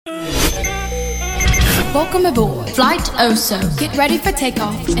Welcome aboard Flight Oso. Get ready for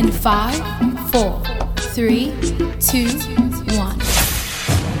takeoff in 5, 4, 3, 2, 1.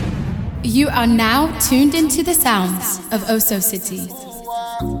 You are now tuned into the sounds of Oso City.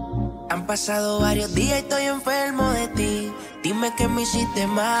 Han pasado varios días y estoy enfermo de ti. Dime que me hiciste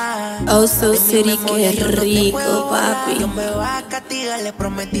mal. Oso City, qué rico, papi. Dios me va a castigar, le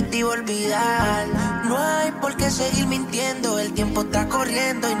prometí te iba a olvidar. No hay por qué seguir mintiendo, el tiempo está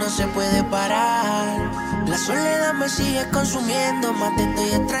corriendo y no se puede parar. La soledad me sigue consumiendo, más te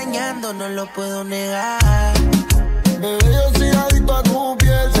estoy extrañando, no lo puedo negar. Bebé, yo soy adicto a tu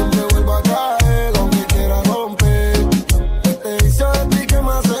piel, siempre vuelvo a caer, aunque quiera romper. Te hice de ti que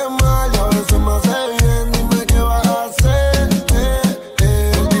me hace mal y a veces me hace bien, dime qué vas a hacer.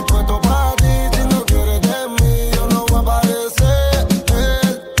 Dispuesto para ti, si no quieres de mí, yo no voy a aparecer.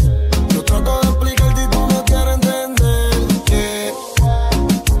 Yo trato de explicarte y tú no quieres entender.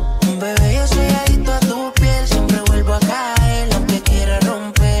 Bebé, yo soy adicto a tu piel, siempre vuelvo a caer, aunque quiera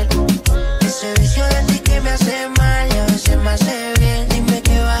romper. Ese vicio de ti que me hace mal y a veces me hace bien, dime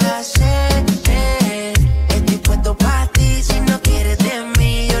qué vas a hacer. Estoy puesto para ti, si no quieres de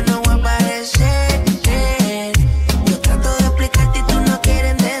mí, yo no voy a aparecer. Yo trato de explicarte y tú no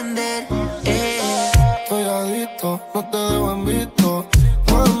quieres entender. Soy adicto, no te dejo en visto.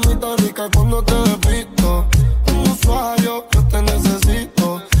 Mamita rica cuando te despisto. Un usuario, yo te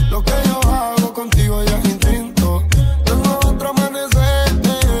necesito. Lo que yo hago contigo ya es instinto. Tengo otro amanecer,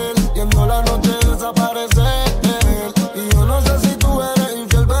 viendo la noche desaparecer. Y yo no sé si tú eres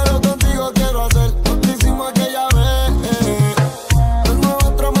infiel, pero contigo quiero hacer lo que hicimos aquella vez. Tengo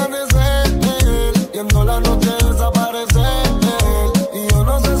otro amanecer, viendo la noche desaparecer. Y yo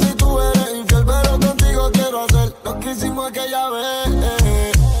no sé si tú eres infiel, pero contigo quiero hacer lo que hicimos aquella vez.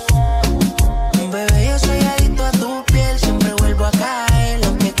 Bebé, yo soy adicto a tu piel, siempre vuelvo a caer,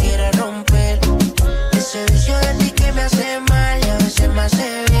 aunque quiera romper. Ese vicio de ti que me hace mal y a veces me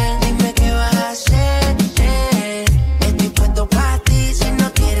hace bien, dime qué vas a hacer. Estoy puesto para ti, si no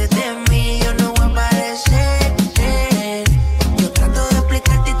quieres de mí, yo no voy a aparecer. Yo trato de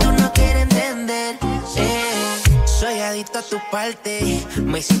explicarte y tú no quieres entender. Soy adicto a tu parte,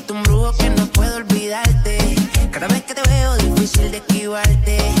 me hiciste un brujo que no puedo olvidarte. Cada vez que te veo difícil de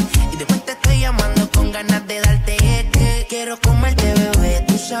esquivarte, y después te estoy llamando con ganas de darte. Es que quiero comerte, bebé,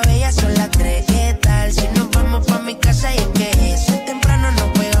 tú sabes ya son las 3. ¿Qué tal si nos vamos pa' mi casa? Y es que eso es temprano, nos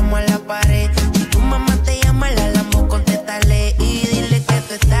pegamos a la pared. Si tu mamá te llama, la lambo, contéstale y dile que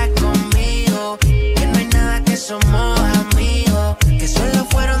tú estás conmigo, que no hay nada, que somos amigos, que solo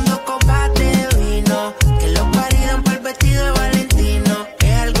fueron 2 copas de vino, que los paridan para el vestido de Valentino,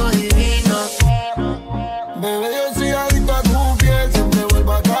 es algo divino. Bebé, yo soy adicto a tu piel, siempre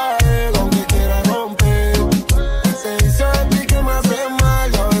vuelvo a caer, aunque quiera romper. Se dice de ti que me hace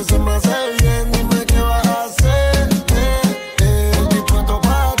mal y a veces me hace bien, dime qué vas a hacer. Dispuesto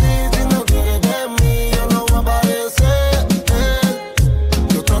para ti, si no quieres de mí, yo no voy a aparecer.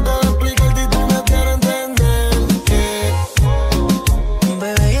 Yo trato de explicarte y tú no quieres entender.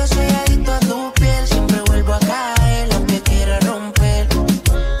 Bebé, yo soy adicto a tu piel, siempre vuelvo a caer, aunque quiera romper.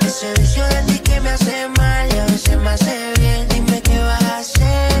 Ese vicio de ti que me hace mal y a veces me hace bien, dime qué vas a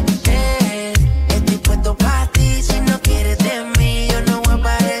hacer. Estoy puesto para ti, si no quieres de mí, yo no voy a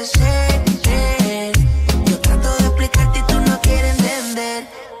aparecer. Yo trato de explicarte y tú no quieres entender.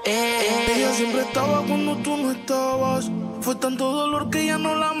 Ella siempre estaba cuando tú no estabas. Fue tanto dolor que ya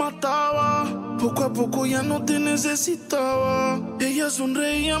no la mataba. Poco a poco ya no te necesitaba. Ella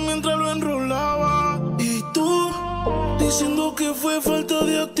sonreía mientras lo enrolaba. Y tú, diciendo que fue falta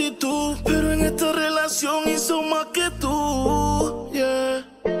de actitud, pero en esta relación hizo más que tú, yeah.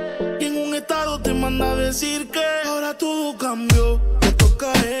 Y en un estado te manda a decir que ahora todo cambió, le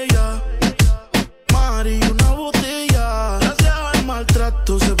toca a ella. Mari, una botella, gracias al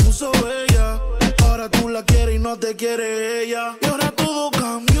maltrato se puso bella. Ahora tú la quieres y no te quiere ella. Y ahora todo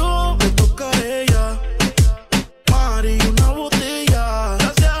cambió, le toca a ella. Mari, una botella,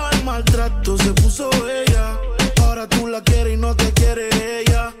 gracias al maltrato se puso bella. Ahora tú la quieres y no te quiere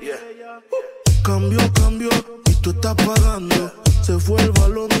ella. Cambió, cambió y tú estás pagando. Se fue el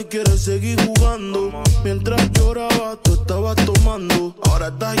balón y quiere seguir jugando. Mientras lloraba, tú estabas tomando. Ahora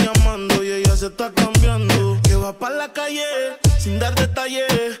estás llamando y ella se está cambiando. Que va pa' la calle sin dar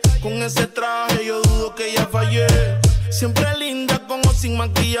detalles. Con ese traje yo dudo que ella fallé. Siempre linda con o sin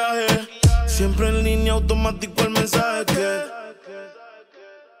maquillaje. Siempre en línea automático el mensaje que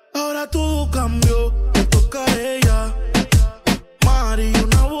ahora todo cambió, le toca a ella. Mari,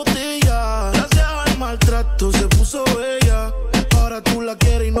 una botella, gracias al maltrato se puso bella. Ahora tú la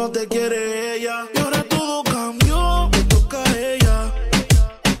quieres y no te quiere ella. Y ahora todo cambió, le toca a ella.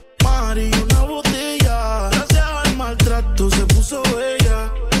 Mari, una botella,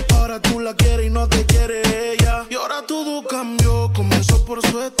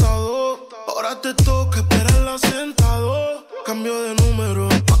 número,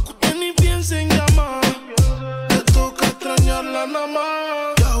 pa' que usted ni piense en llamar. Te toca extrañarla nada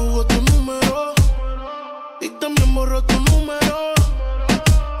más. Ya jugó tu número y también borró tu número.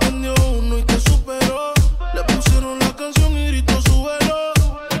 Vendió uno y te superó. Le pusieron la canción y gritó súbelo.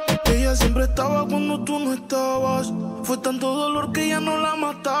 Ella siempre estaba cuando tú no estabas. Fue tanto dolor que ya no la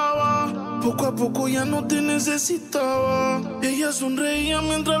mataba. Poco a poco ya no te necesitaba. Ella sonreía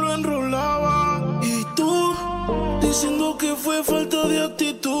mientras lo enrolaba. Y tú, diciendo que fue falta de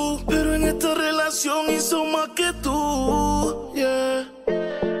actitud. Pero en esta relación hizo más que tú, yeah.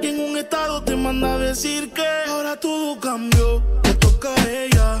 Y en un estado te manda a decir que ahora todo cambió. Te toca a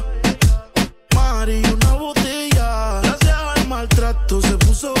ella, Mari, una botella. Gracias al maltrato se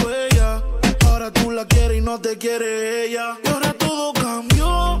puso bella. Ahora tú la quieres y no te quiere ella. Y ahora todo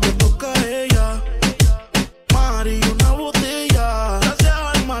cambió. Te toca a ella, Mari, una botella. Gracias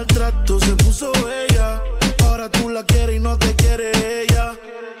al maltrato se puso bella. Ahora tú la quieres y no te quiere ella.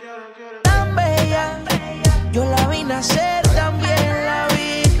 Tan bella, yo la vi nacer, también la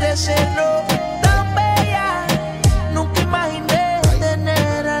vi crecer, no. Tan bella, nunca imaginé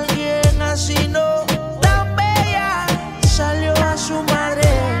tener a alguien así, no. Tan bella, salió a su madre.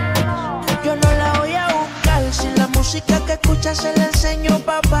 Yo no la voy a buscar, si la música que escucha se la enseñó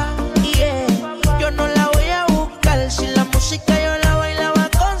papá. Yeah. Yo no la voy a buscar, si la música yo la bailaba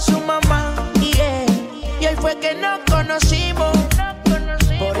con su mamá. Yeah. Y hoy fue que nos conocimos.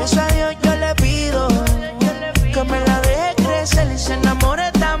 Por eso a Dios yo le pido que me la deje crecer y se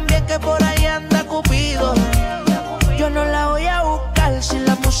enamore también, que por ahí anda Cupido. Yo no la voy a buscar, si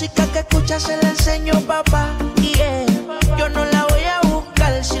la música que escucha se la enseñó papá. Yeah. Yo no la voy a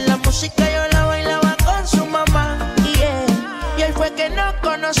buscar, si la música yo la bailaba con su mamá. Yeah. Y hoy fue que nos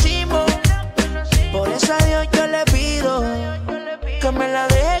conocimos. Por eso a Dios yo le pido que me la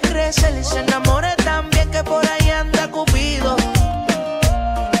deje crecer y se enamore también, que por ahí anda Cupido.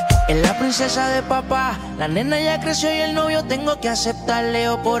 Es la princesa de papá, la nena ya creció y el novio tengo que aceptarle.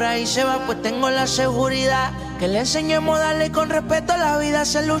 O por ahí se va, pues tengo la seguridad que le enseñemos a darle con respeto a la vida.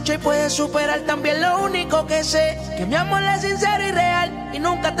 Se lucha y puede superar, también lo único que sé, que mi amor es sincero y real. Y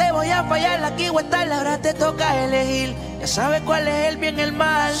nunca te voy a fallar, aquí o estar, ahora te toca elegir. Ya sabes cuál es el bien y el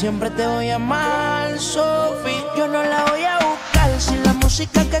mal, siempre te voy a amar, Sophie. Yo no la voy a buscar, si la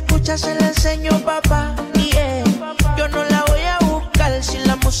música que escucha se la enseñó papá. Yeah. Yo no la voy a buscar, si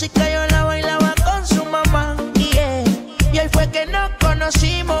la música yo la bailaba con su mamá. Yeah. Y hoy fue que nos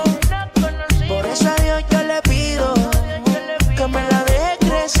conocimos. Por eso a Dios yo le pido que me la deje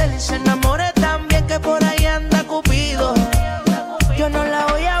crecer y se enamore también, que por ahí anda Cupido. Yo no la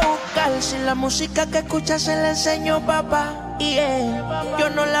voy a buscar, si la música que escucha se la enseñó papá. Yeah. Yo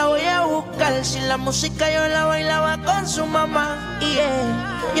no la voy a buscar, si la música yo la bailaba con su mamá.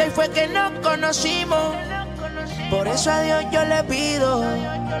 Yeah. Y hoy fue que nos conocimos. Por eso a Dios yo le pido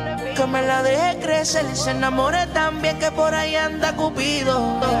que me la deje crecer y se enamore también, que por ahí anda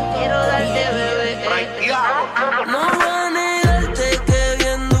Cupido. Quiero darte, bebé. No voy a negarte que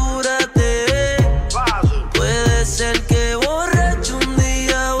bien dura te ves. Puede ser que borracho un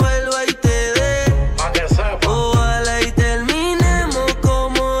día vuelva y te dé. Ojalá y terminemos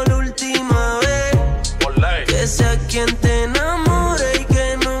como la última vez. Que sea quien te enamore y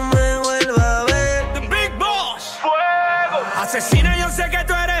que no me vuelva a ver. The Big Boss. Fuego. Asesina, yo sé que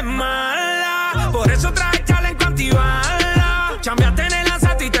tú eres mala, por eso traje chaleco antibala. Chambeaste en el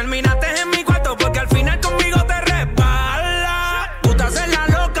asalto y terminaste en mi cuarto, porque al final conmigo te respalda. Tú te haces la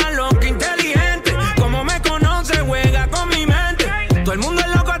loca inteligente. Como me conoces, juega con mi mente. Todo el mundo es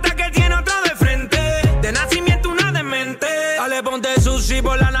loco hasta que tiene otro de frente. De nacimiento una demente. Dale, ponte sushi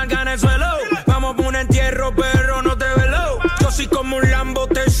por la nalga en el suelo. Vamos por un entierro, pero no te velo. Yo soy como un Lambo,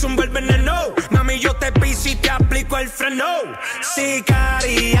 te zumba el veneno. Mami, yo te piso y te aplico el freno.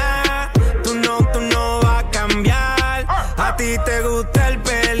 Sicaria, tú no vas a cambiar. A ti te gusta el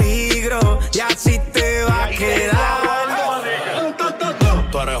peligro y así te va a quedar.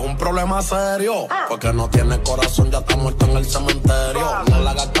 Tú eres un problema serio, porque no tienes corazón, ya está muerto en el cementerio. No le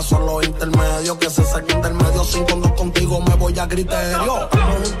hagas caso a los intermedios, que se saquen del medio. Sin cuando contigo me voy a criterio.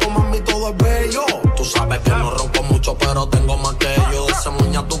 Estamos juntos, mami, todo es bello. Tú sabes que no ronco mucho, pero tengo más que yo. Ese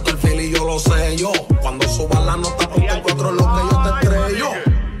muña tú que el feel y yo lo sé yo. Cuando subas la nota, ponte 4 lo que yo te estrello.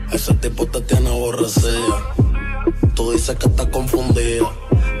 Ese tipo te tiene aborrecida. Tú dices que estás confundida.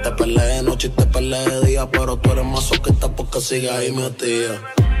 Te peleé de noche y te peleé de día, pero tú eres masoquista porque sigues ahí metida.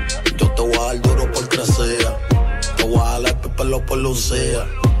 Yo te voy a dar duro por crecer. Te voy a dar el pelo por lucía.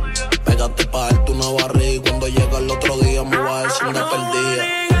 Pégate pa' darte una barriga y cuando llega el otro día me voy a decir una perdida.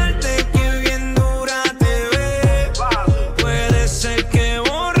 Puede ser que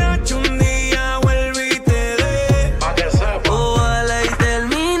borracho un día vuelva y te dé. Ojalá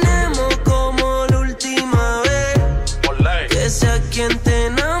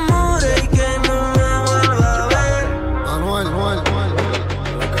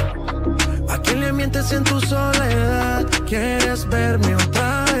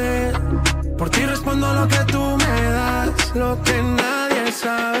lo que tú me das, lo que nadie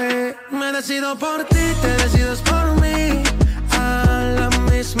sabe. Me decido por ti, te decides por mí. A la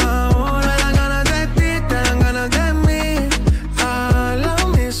misma hora. Me dan ganas de ti, te dan ganas de mí. A la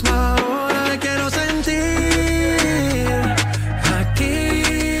misma hora. Te quiero sentir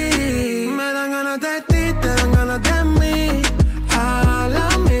aquí. Me dan ganas de ti, te dan ganas de mí. A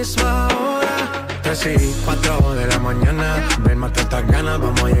la misma hora. 3 y 4 de la mañana. Ven, mata estas ganas,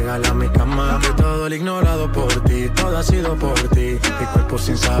 vamos a llegar a mi cama. De todo el ignorado por ti, todo ha sido por ti. Mi cuerpo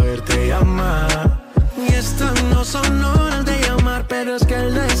sin saber te llama. Y estas no son horas de llamar, pero es que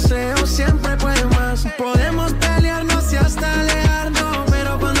el deseo siempre puede más. Podemos pelearnos y hasta alejarnos,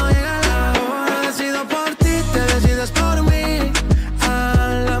 pero cuando llega la hora, decido por ti, te decides por mí. A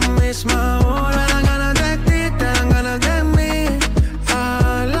la misma hora. Me dan ganas de ti, te dan ganas de mí.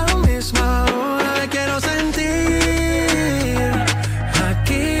 A la misma hora. Te quiero sentir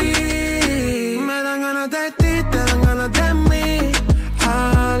aquí. Me dan ganas de ti, te dan ganas de mí.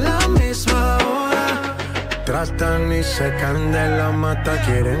 A la misma hora. Tratan y secan de la mata.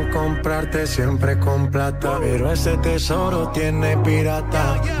 Quieren comprarte siempre con plata, pero ese tesoro tiene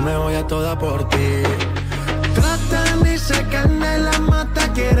pirata. Me voy a toda por ti. Tratan y secan de la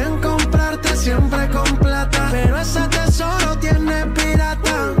mata. Quieren comprarte siempre con plata, pero ese tesoro tiene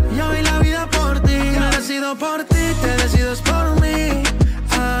pirata. Yo vi la vida por ti. Me decido por ti, te decides por mí.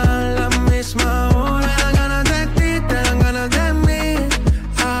 A la misma hora. Me dan ganas de ti, te dan ganas de mí.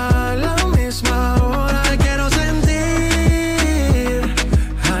 A la misma hora. Te quiero sentir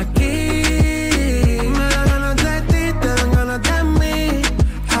aquí. Me dan ganas de ti, te dan ganas de mí.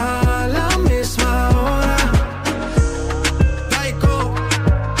 A la misma hora. Taiko,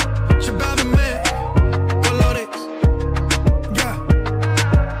 Shababime, Colores. Ya,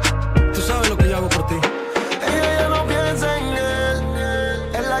 tú sabes lo que yo hago por ti. Ella ya no piensa en él.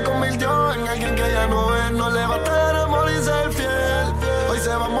 Él la convirtió en alguien que ya no es. No le va a estar amor y ser fiel. Hoy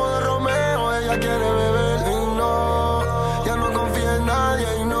se va a modo Romeo. Ella quiere beber y no. Ya no confía en nadie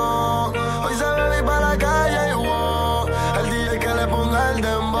y no. Hoy se bebe y para la calle y wow. El DJ que le ponga el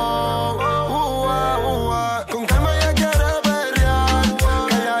dembow. Con calma ella quiere perrear.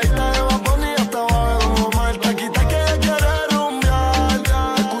 Calladita de Bad Bunny hasta abajo de Don Omar. Taquita que ella quiere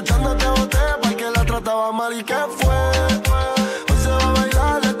rumbear. Escuchándote boté porque la trataba mal y que fue. Hoy se va a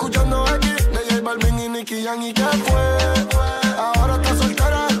bailar escuchando aquí de J Balvin y Nicky Jam y que fue. Ahora está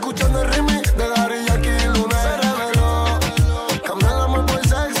soltera escuchando el remix de Daddy Yankee y Lunes. Se reveló, cambió el amor por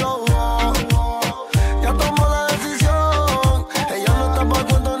sexo. Ya tomó la decisión. Ella no está pa'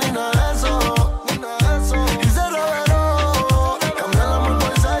 cuento ni nada de eso. Y se reveló, cambió el amor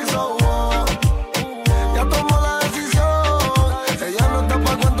por sexo. Ya tomó la decisión. Ella no está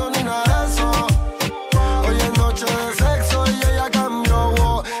pa' cuento ni nada de eso. Hoy es noche de sexo y ella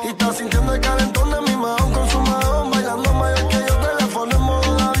cambió. Y está sintiendo el calentón de mi mahón con su mahón. Bailando mayor que yo, teléfono en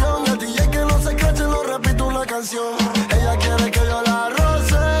modo de avión. El DJ que no se cache, no repito una canción. Ella quiere que yo la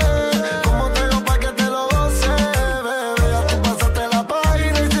roce. Como te digo pa' que te lo goce, bebé. Ya tú pasaste la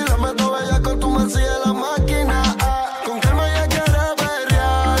página y si la meto bella con tu me sigue la máquina. Con calma ella quiere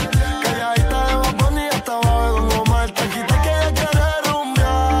perrear. Calladita de Bad Bunny hasta abajo de Don Omar. Taquita que ella quiere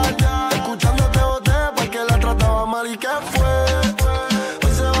rumbear. Escuchándote boté porque la trataba mal y que fue.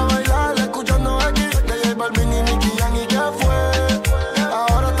 Hoy se va a bailar escuchando aquí de J Balvin y Nicky Jam y que fue.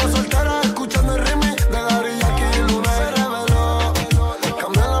 Ahora está soltera escuchando el remix de Daddy Yankee y Lunes. Se reveló,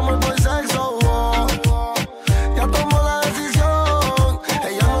 cambió el amor por sexo. Ya tomó la decisión.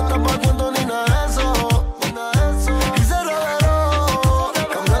 Ella no está pa' cuento ni nada de eso. Y se reveló,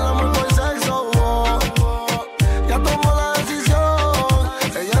 cambió el amor por sexo. Ya tomó la decisión.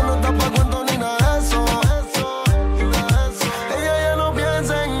 Ella no está pa' cuento ni nada de eso. Ella ya no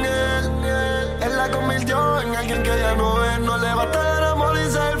piensa en él. Él la convirtió en alguien que ya no es. No le va a estar amor y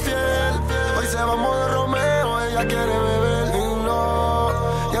ser fiel. Hoy se va a modo Romeo. Ella quiere beber y no.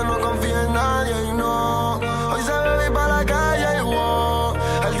 Ya no confía en nadie y no. Hoy se bebe y para la calle y wow.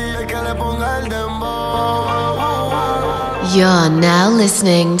 El DJ que le ponga el dembow. You're now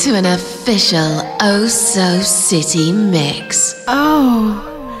listening to an official Oh So City mix. Oh,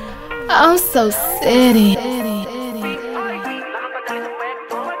 so city.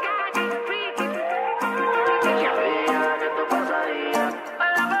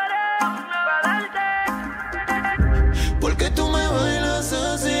 Porque tú me bailas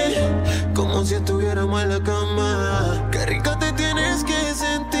así, como si estuviéramos en la cama. Qué rico te tienes que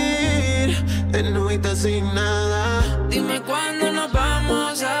sentir, en novita sin nada. Dime cuándo nos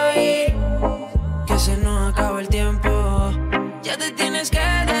vamos a ir, que se nos acaba el tiempo. Ya te tienes que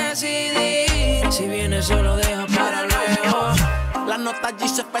decidir, si vienes solo deja para luego. La nota G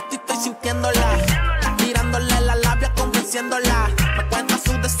se fue y estoy sintiéndola. Mordiéndole la labia, convenciéndola. Me cuenta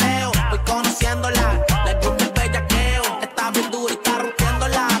sus deseos, voy conociéndola. Le gusta el bellaqueo, está bien dura y está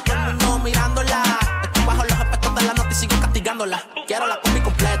rompiéndola. Todo el mundo mirándola. Estoy bajo los efectos de la nota y sigo castigándola. Quiero la combi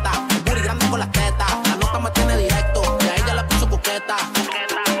completa, el booty grande con las tetas. La nota me tiene directo, y a ella la puso coqueta.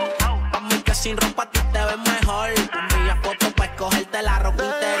 Pa' mí que sin ropa tú te ves mejor. Envía fotos pa' escogerte la ropa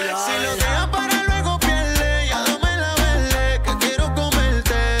interior. Si lo dejas para luego pierde, ya dame la verde, que quiero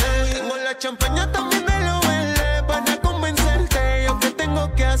comerte. Tengo la champaña también de lo verde, para convencerte, yo qué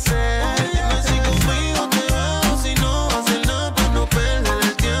tengo que hacer. Dime si conmigo te vas o si no vas a hacer nada para no perder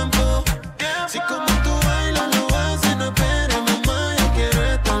el tiempo. Si como tú bailas lo haces, no esperes mamá, yo quiero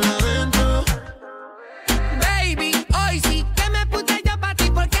estar adentro. Baby, hoy sí que me puse yo pa' ti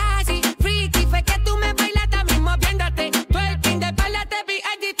porque así freaky fue que tú me bailaste a mí moviéndote. Twerking de espalda te vi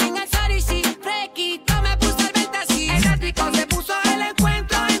editing el sorry sí. Fresquito me puse el venta así. Eléctrico se puso el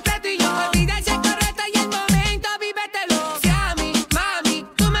encuentro entre tú y yo. Olvida si es correcto y el momento vívetelo. Si a mí, mami,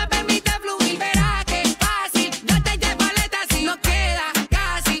 tú me permites fluir, verás que es fácil. Yo te llevo aleta así. No queda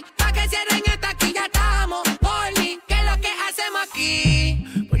casi pa' que cierren esta aquí. Ya estamos por mí. ¿Qué es lo que hacemos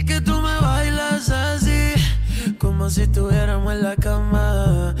aquí? Porque tú me bailas así, como si estuviéramos en la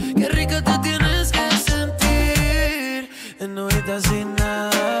cama. Qué rica te tienes que sentir, en ahorita sin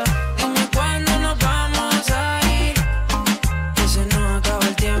nada. Dime cuándo nos vamos a ir, que se nos acaba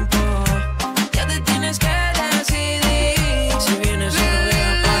el tiempo. Ya te tienes que decidir, si vienes solo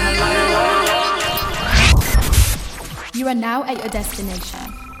deja para el You are now at your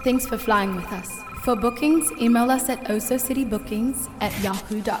destination. Thanks for flying with us. For bookings, email us at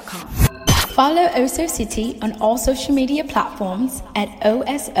osocitybookings@yahoo.com. Follow Oso City on all social media platforms at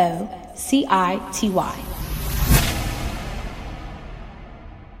OSOCITY.